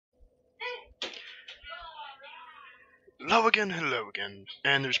Hello again,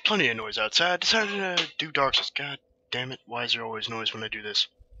 and there's plenty of noise outside. Decided to do Dark Souls. God damn it, why is there always noise when I do this?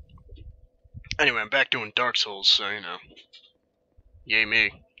 Anyway, I'm back doing Dark Souls, so you know. Yay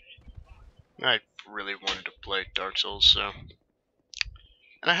me. I really wanted to play Dark Souls, so.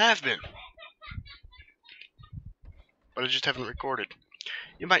 And I have been. But I just haven't recorded.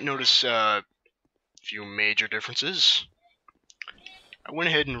 You might notice a few major differences. I went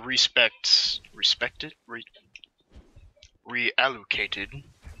ahead and reallocated,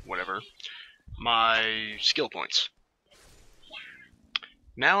 whatever, my skill points.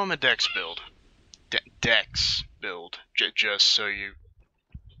 Now I'm a Dex build. Dex build. Just so you...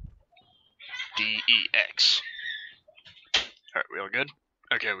 D-E-X. Alright, we all good?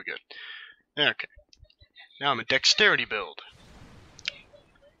 Okay, we good. Okay. Now I'm a Dexterity build.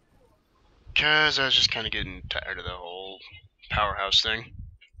 Cause I was just kinda getting tired of the whole powerhouse thing.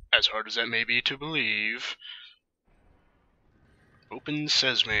 As hard as that may be to believe. Open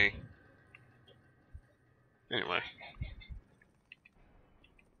Sesame. Anyway.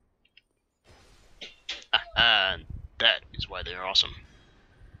 And that is why they are awesome.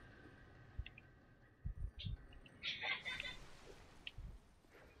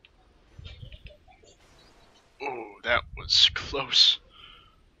 Oh, that was close.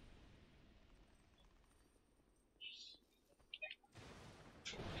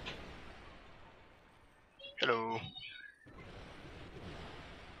 Hello.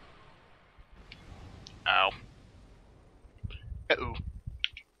 Ow. Uh-oh.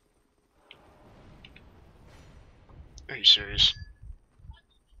 Are you serious?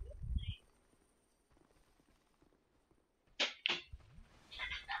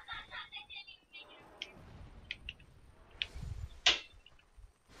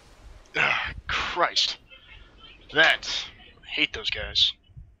 Ah, Christ. That. I hate those guys.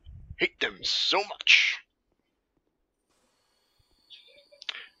 Hate them so much.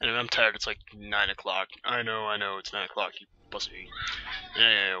 Anyway, I'm tired. It's like 9 o'clock. I know, it's 9 o'clock, you pussy.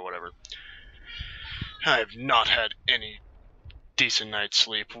 Yeah, whatever. I've not had any decent night's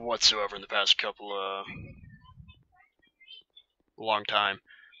sleep whatsoever in the past couple, long time.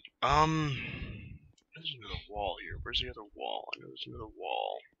 There's another wall here. Where's the other wall? I know there's another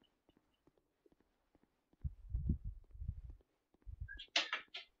wall.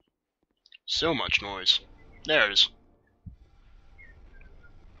 So much noise. There it is.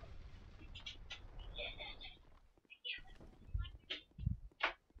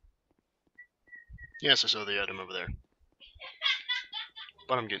 Yes, I saw the item over there.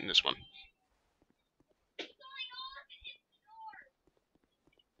 But I'm getting this one.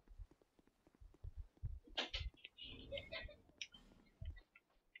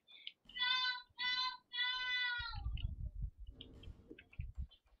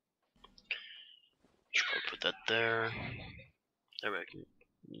 Should probably put that there. There we go.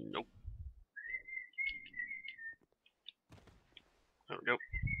 Nope. There we go.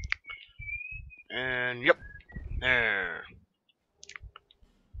 And yep. There.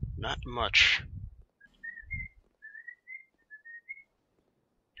 Not much.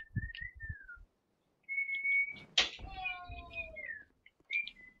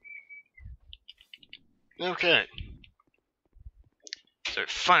 Okay. So I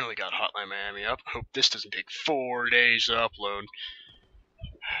finally got Hotline Miami up. Hope this doesn't take 4 days to upload.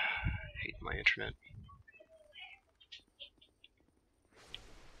 I hate my internet.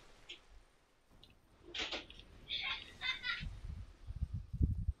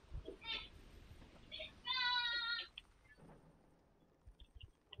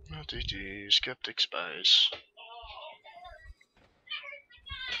 Skeptic Spies.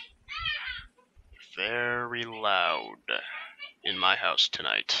 Very loud in my house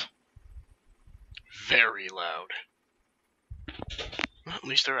tonight. Very loud. Well, at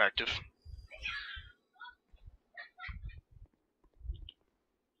least they're active.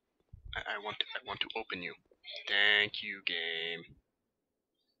 I want to open you. Thank you, game.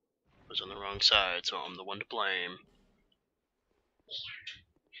 I was on the wrong side, so I'm the one to blame.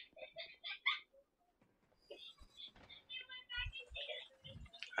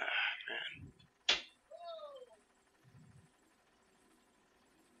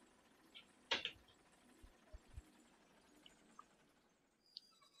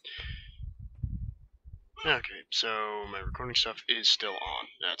 Okay, so my recording stuff is still on.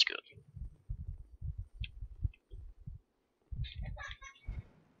 That's good.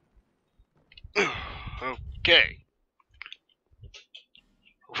 Okay.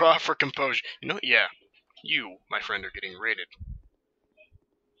 Raw for composure. You know, yeah. You, my friend, are getting rated.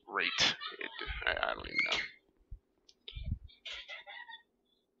 I don't even know.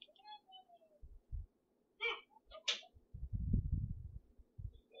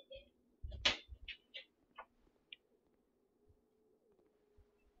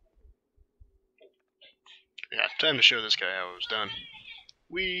 Time to show this guy how it was done.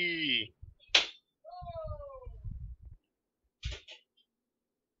 Whee!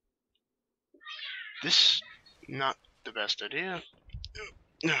 This not the best idea.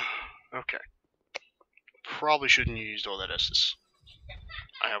 Okay. Probably shouldn't have used all that Estus.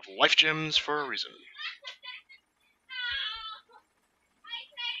 I have life gems for a reason.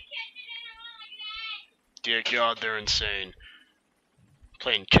 Dear God, they're insane.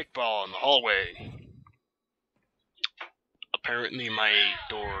 Playing kickball in the hallway. Apparently my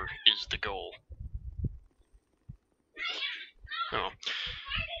door is the goal. Oh.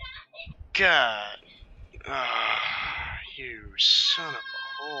 God. You son of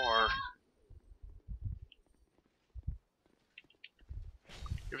a whore.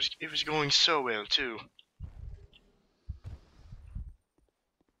 It was going so well too.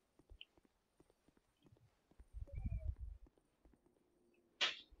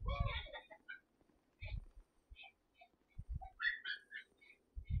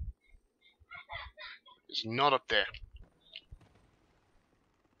 It's not up there.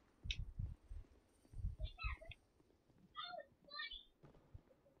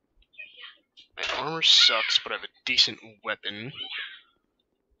 My armor sucks, but I have a decent weapon.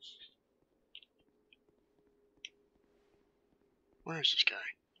 Where is this guy?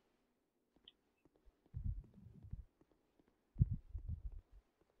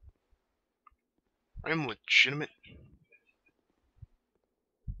 I'm legitimate.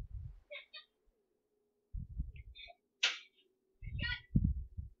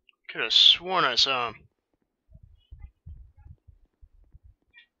 Could have sworn I saw him.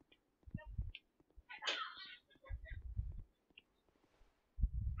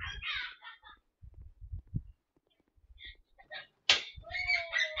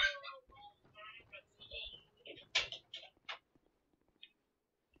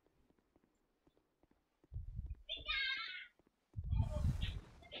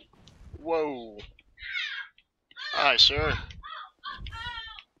 Whoa. Hi, sir.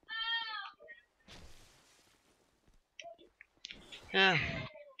 Yeah,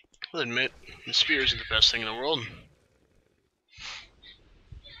 I'll admit, the spears are the best thing in the world.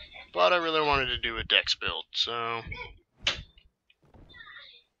 But I really wanted to do a dex build, so...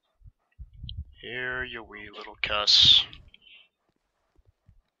 Here, you wee little cuss.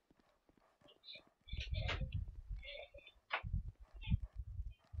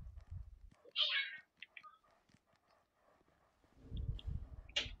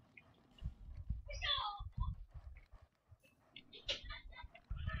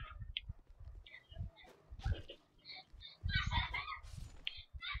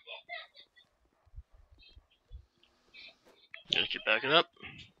 Gotta keep backing up.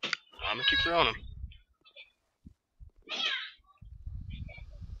 I'm gonna keep throwing them.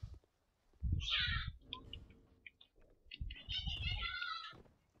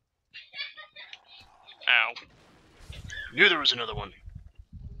 Ow. Knew there was another one.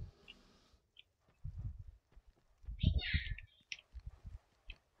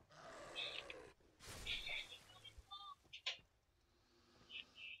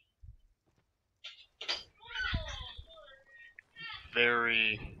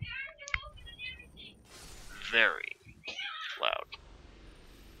 Very, very loud.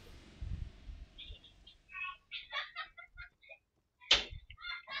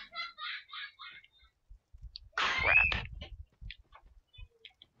 Crap.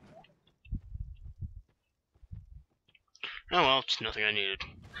 Oh well, it's nothing I needed.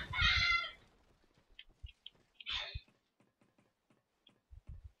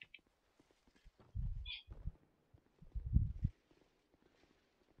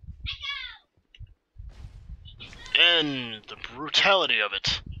 And the brutality of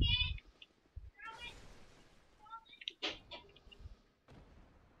it.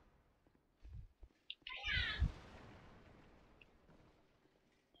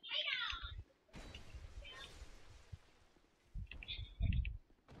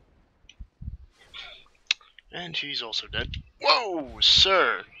 And he's also dead. Whoa,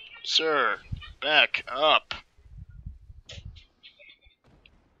 sir! Sir, back up.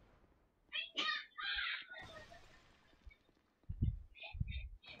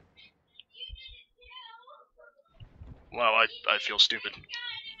 Wow, I feel stupid.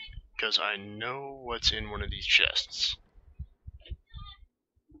 Because I know what's in one of these chests.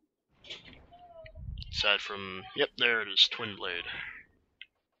 Aside from... Yep, there it is, Twin Blade.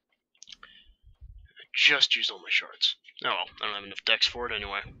 I just used all my shards. Oh well, I don't have enough dex for it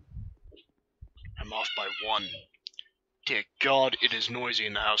anyway. I'm off by 1. Dear God, it is noisy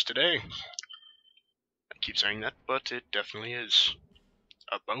in the house today. I keep saying that, but it definitely is.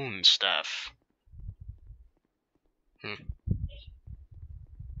 A bone staff. Illusion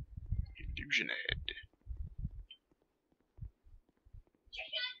head.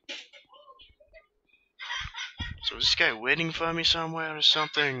 So is this guy waiting for me somewhere or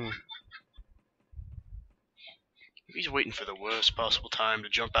something? If he's waiting for the worst possible time to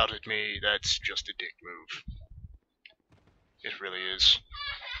jump out at me, that's just a dick move. It really is.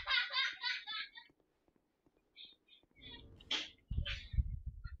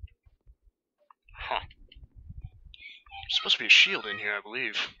 Huh. There's supposed to be a shield in here, I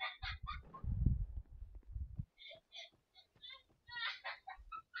believe.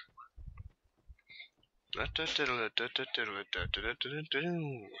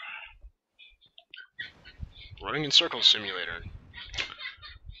 Running in circles simulator.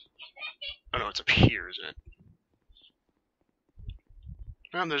 Oh no, it's up here, isn't it?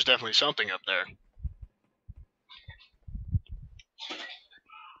 Well, there's definitely something up there.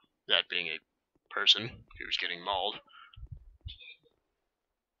 That being a person who's getting mauled.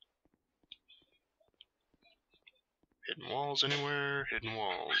 Hidden walls anywhere? Hidden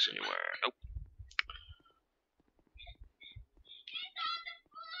walls anywhere? Nope.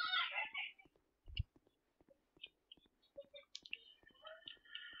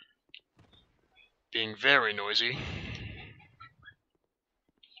 Being very noisy.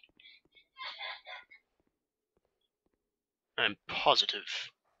 I'm positive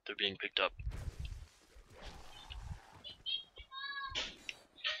they're being picked up.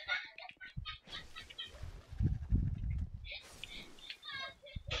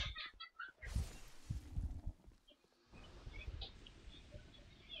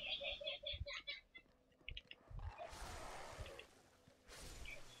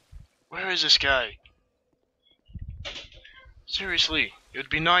 Where is this guy? Seriously, it would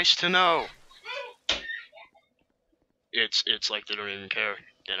be nice to know. It's like they don't even care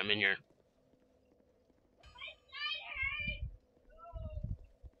that I'm in here.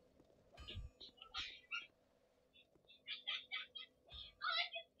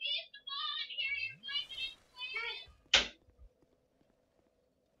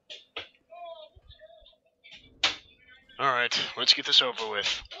 Alright, let's get this over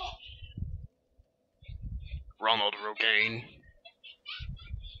with. Ronald Rogaine.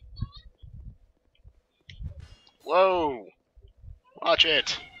 Whoa! Watch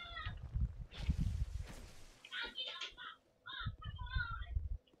it!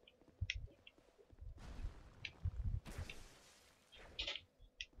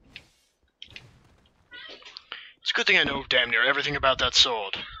 It's a good thing I know damn near everything about that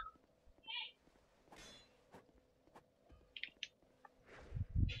sword.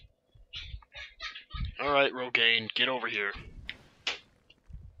 Alright, Rogaine, get over here.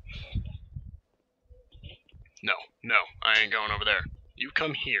 No, no, I ain't going over there. You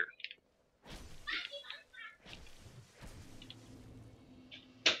come here.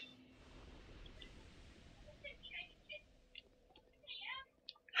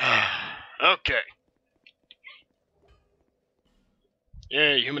 Okay.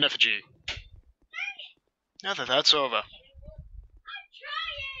 Yay, human effigy. Now that that's over.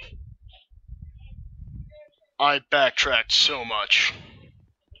 I backtracked so much.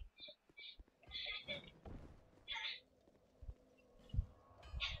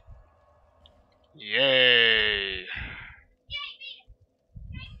 Yay.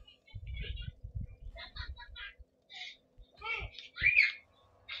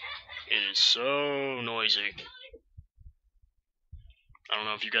 It is so noisy. I don't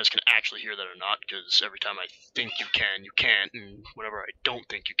know if you guys can actually hear that or not, because every time I think you can, you can't, and whenever I don't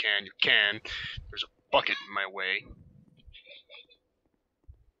think you can, you can. There's a bucket in my way.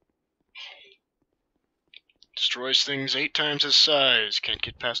 Destroys things 8 times his size. Can't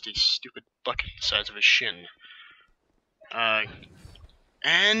get past a stupid bucket the size of his shin.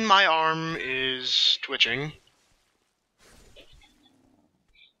 And my arm is twitching.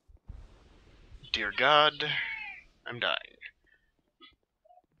 Dear God, I'm dying.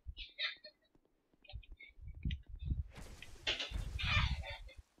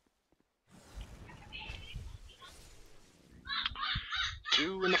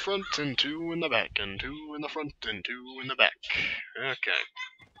 Two in the front and 2 in the back, and 2 in the front and 2 in the back. Okay.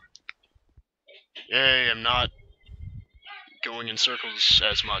 Yay, I'm not going in circles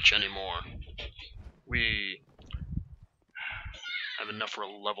as much anymore. We have enough for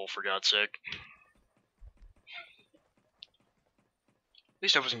a level, for God's sake. At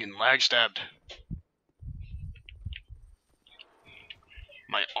least I wasn't getting lag stabbed.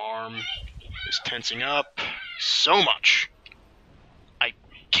 My arm is tensing up so much. I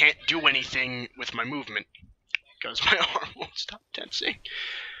can't do anything with my movement because my arm won't stop tensing.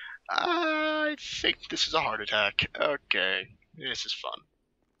 I think this is a heart attack. Okay, this is fun.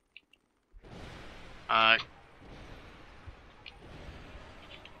 Hi.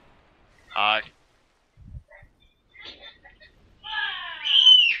 Hi.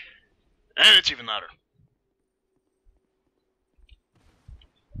 And it's even louder.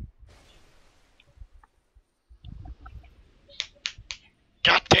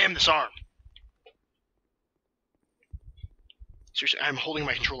 God damn this arm! Seriously, I'm holding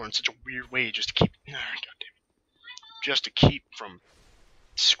my controller in such a weird way just to keep... God damn it. Just to keep from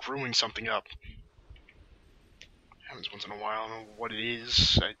screwing something up. Happens once in a while, I don't know what it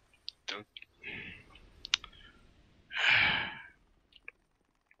is. I don't...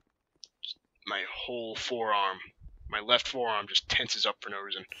 My whole forearm, my left forearm just tenses up for no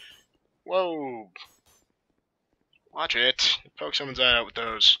reason. Whoa! Watch it. Poke someone's eye out with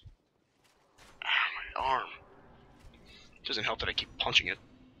those. Ah, my arm. It doesn't help that I keep punching it.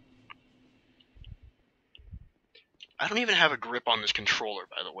 I don't even have a grip on this controller,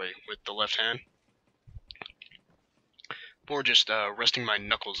 by the way, with the left hand. More just resting my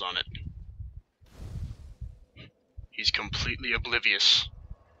knuckles on it. He's completely oblivious.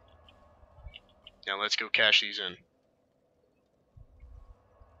 Now let's go cash these in.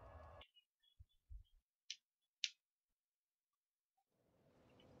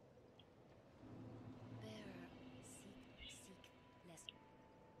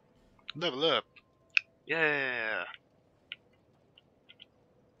 Level up. Yeah.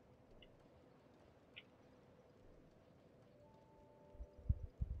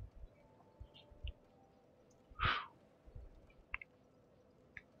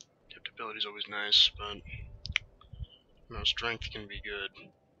 Adaptability is always nice, but no, strength can be good.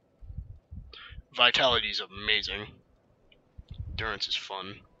 Vitality is amazing. Endurance is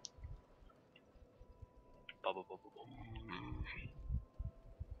fun.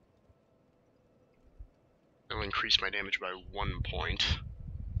 It'll increase my damage by 1 point,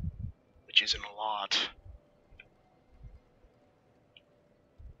 which isn't a lot.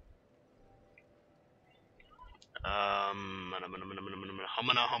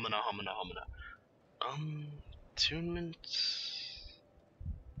 Attunements.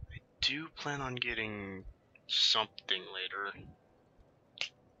 I do plan on getting something later.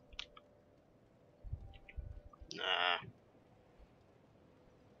 Nah.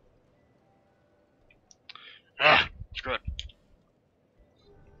 Ah, screw it.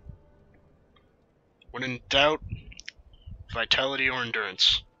 When in doubt, vitality or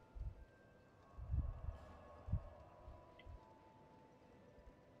endurance.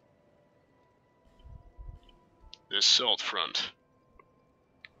 The assault front.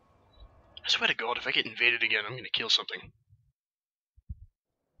 I swear to God, if I get invaded again, I'm gonna kill something.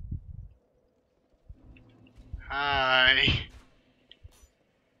 Hi.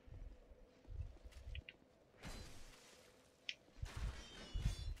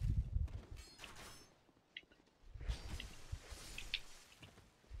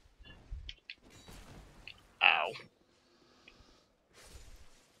 Ow.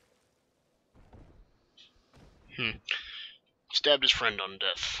 Stabbed his friend on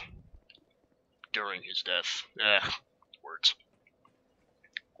death. During his death. Words.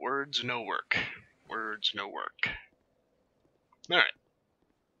 Words no work. Words no work. Alright.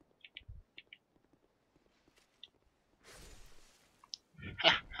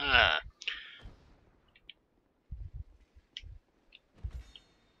 Ha ha.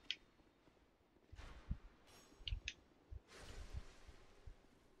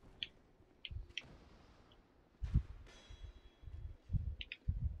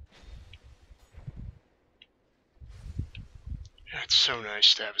 It's so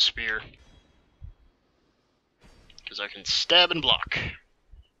nice to have a spear. Because I can stab and block.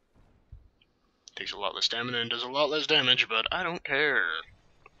 Takes a lot less stamina and does a lot less damage, but I don't care.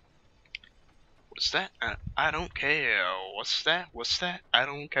 What's that? I don't care. What's that? What's that? I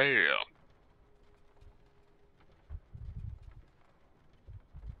don't care.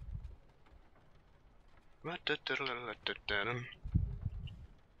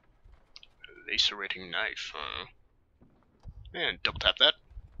 Lacerating knife, huh? And double tap that.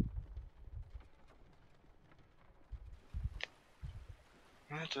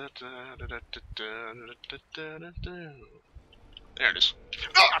 There it is.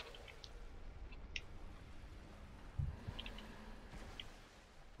 Ah!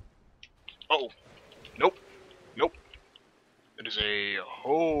 Uh-oh. Nope. Nope. It is a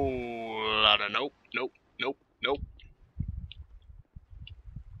whole lot of nope, nope, nope, nope.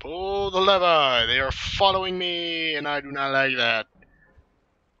 Pull the lever! They are following me, and I do not like that.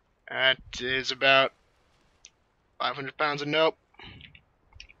 That is about 500 pounds of nope.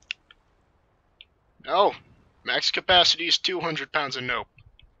 Oh, max capacity is 200 pounds of nope.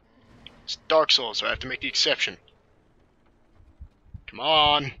 It's Dark Souls, so I have to make the exception. Come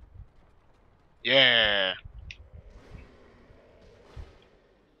on. Yeah.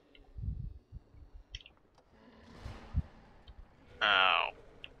 Ow.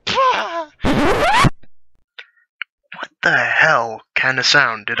 What the hell kind of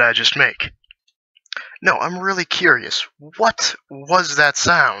sound did I just make? No, I'm really curious. What was that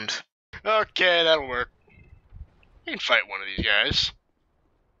sound? Okay, that'll work. I can fight one of these guys.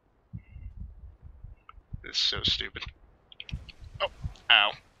 This is so stupid. Oh,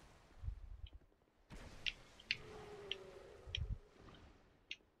 ow.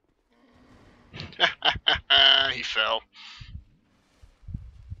 He fell.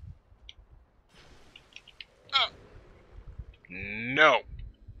 Oh. No.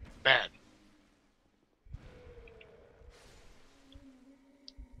 Bad.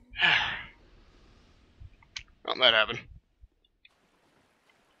 Well, that happened.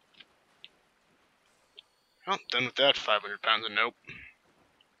 Well, done with that. 500 pounds of nope.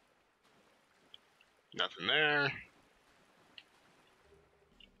 Nothing there.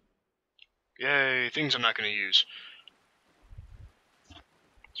 Yay, things I'm not going to use.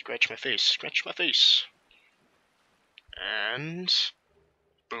 Scratch my face, scratch my face. And...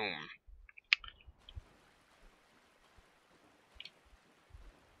 boom.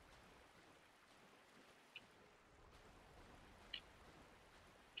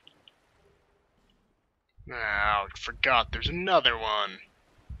 Ah, I forgot there's another one.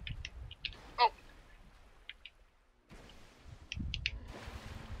 Oh!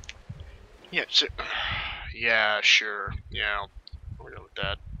 Yeah, so, yeah, sure. Yeah, I'll go with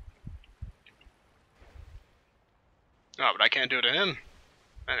that. Oh, but I can't do it to him.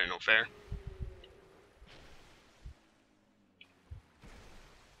 That ain't no fair.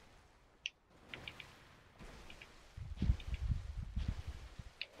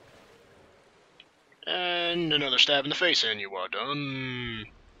 And another stab in the face, and you are done.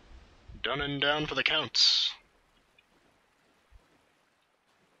 Done and down for the counts.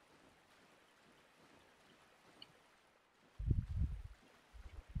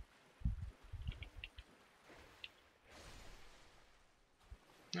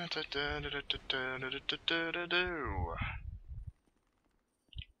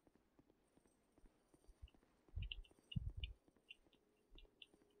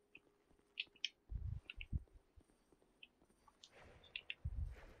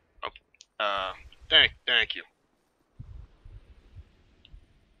 Thank you.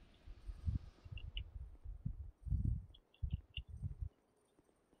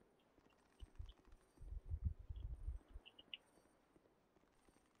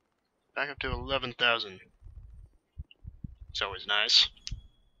 Back up to 11,000. It's always nice.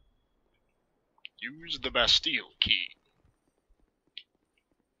 Use the Bastille key.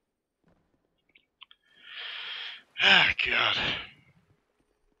 Ah, God.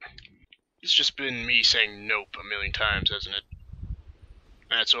 It's just been me saying nope a million times, hasn't it?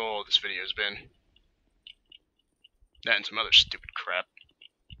 That's all this video's been. That and some other stupid crap.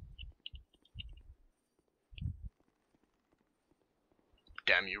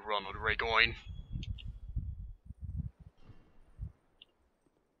 Damn you, Ronald Reagan.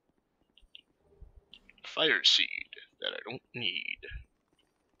 Fire seed that I don't need.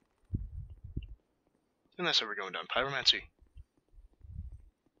 Unless we're going down pyromancy.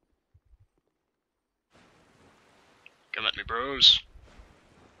 Come at me, bros.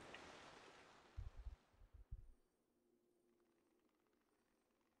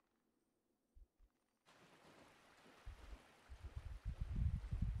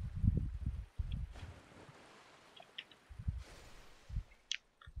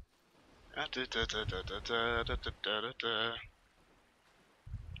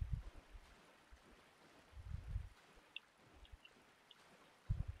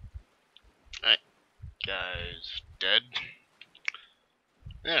 That guy's dead.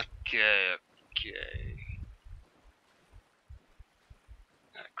 Okay.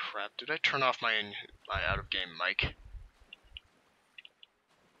 Ah, crap. Did I turn off my out-of-game mic?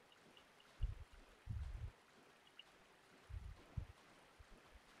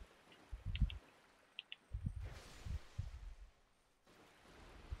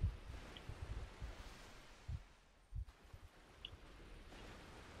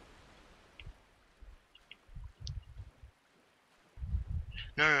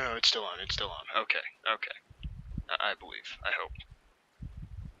 No, it's still on. It's still on. Okay. I believe. I hope.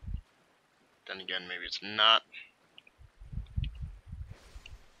 Then again, maybe it's not.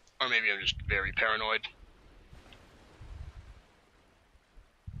 Or maybe I'm just very paranoid.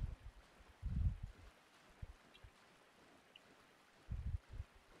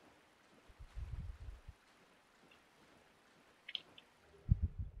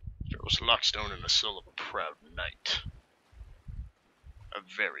 Ghost Lockstone and the soul of a proud knight. A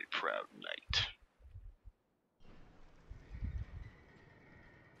very proud knight.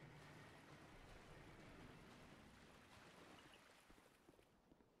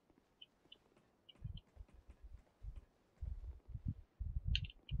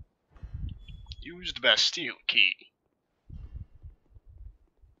 Use the Bastille key.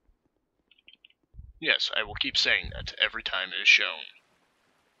 Yes, I will keep saying that every time it is shown.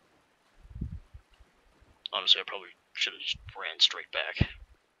 Honestly, I probably should have just ran straight back.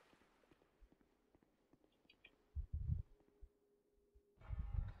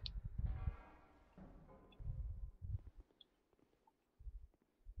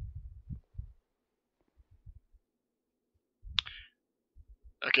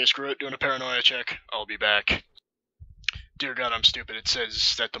 Okay, screw it, doing a paranoia check. I'll be back. Dear God, I'm stupid. It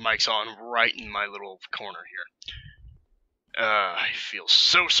says that the mic's on right in my little corner here. I feel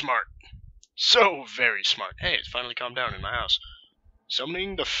so smart. So very smart. Hey, it's finally calmed down in my house.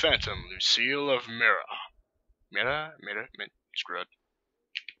 Summoning the Phantom, Lucille of Mira. Mira? Screw it.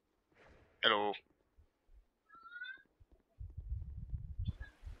 Hello.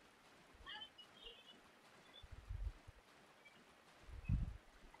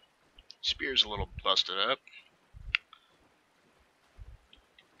 Spear's a little busted up.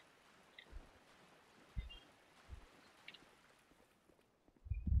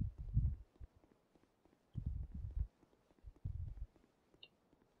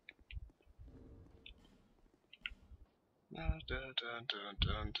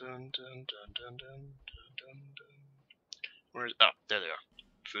 Where's... Oh, there they are.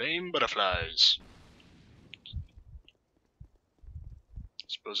 Flame butterflies.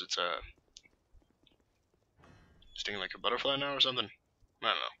 Suppose it's stinging like a butterfly now or something? I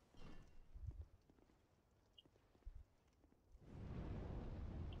don't know.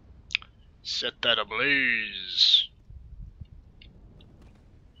 Set that ablaze.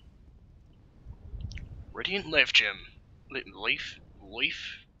 Radiant Life Gem. Leaf?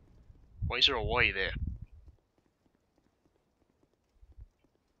 Why is there a Y there?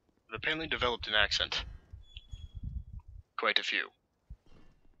 I've apparently developed an accent. Quite a few.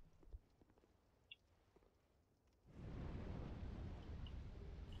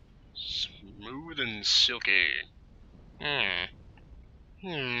 Smooth and silky. Hint,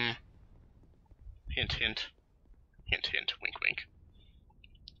 hint. Hint, hint. Wink, wink.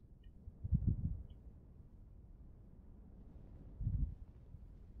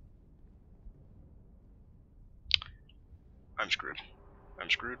 I'm screwed.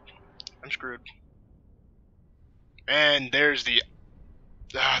 I'm screwed. I'm screwed. And there's the...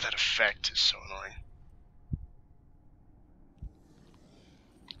 Ah, that effect is so annoying.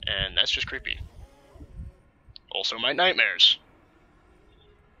 And that's just creepy. Also my nightmares.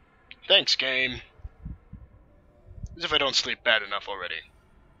 Thanks, game. As if I don't sleep bad enough already.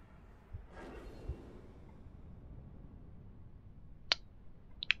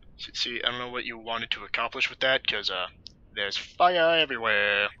 See, I don't know what you wanted to accomplish with that, because, there's fire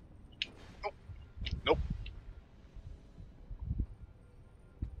everywhere. Oh, nope.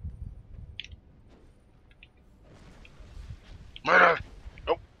 Murder!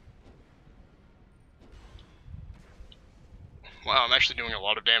 Oh. Wow, I'm actually doing a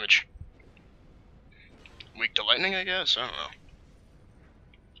lot of damage. Weak to lightning, I guess? I don't know.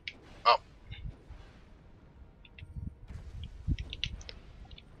 Oh.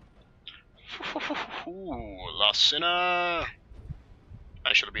 Ooh, La Sinner!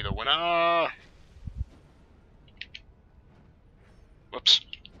 I shall be the winner! Whoops.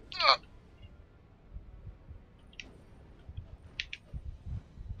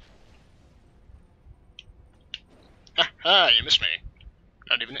 Ha, you missed me.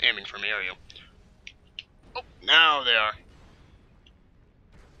 Not even aiming for me, are you? Oh, now they are.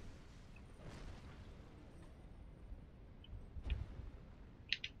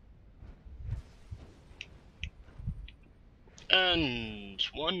 And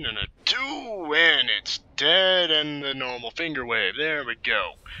 1 and a 2, and it's dead, and the normal finger wave. There we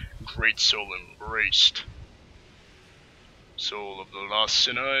go. Great soul embraced. Soul of the lost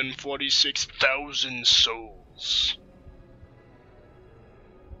sinner and 46,000 souls.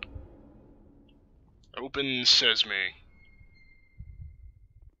 Open sesame.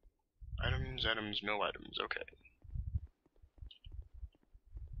 Items, no items, okay.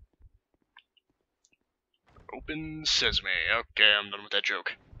 Open sesame. Okay, I'm done with that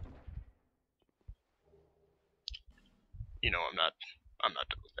joke. You know I'm not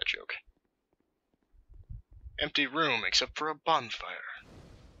done with that joke. Empty room except for a bonfire.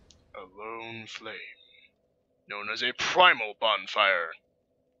 A lone flame. Known as a primal bonfire.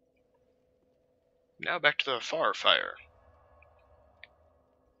 Now back to the far fire.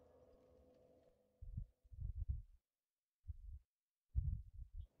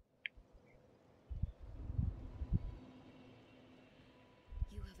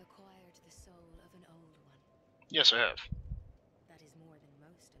 You have acquired the soul of an old one. Yes, I have. That is more than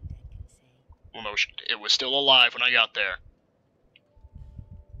most undead can say. Well, no, it was still alive when I got there.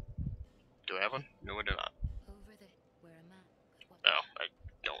 Do I have one? No, I do not. Over there, where a man could watch. Oh, I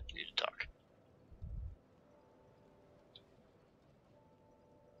don't need to talk.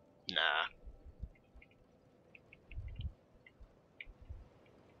 Nah.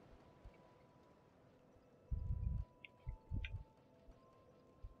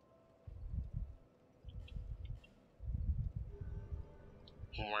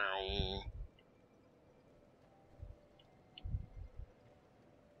 Wow.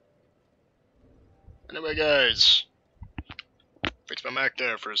 Anyway, guys. Fix my Mac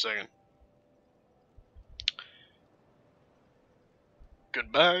there for a second.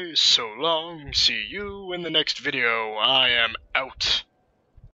 Goodbye, so long, see you in the next video. I am out.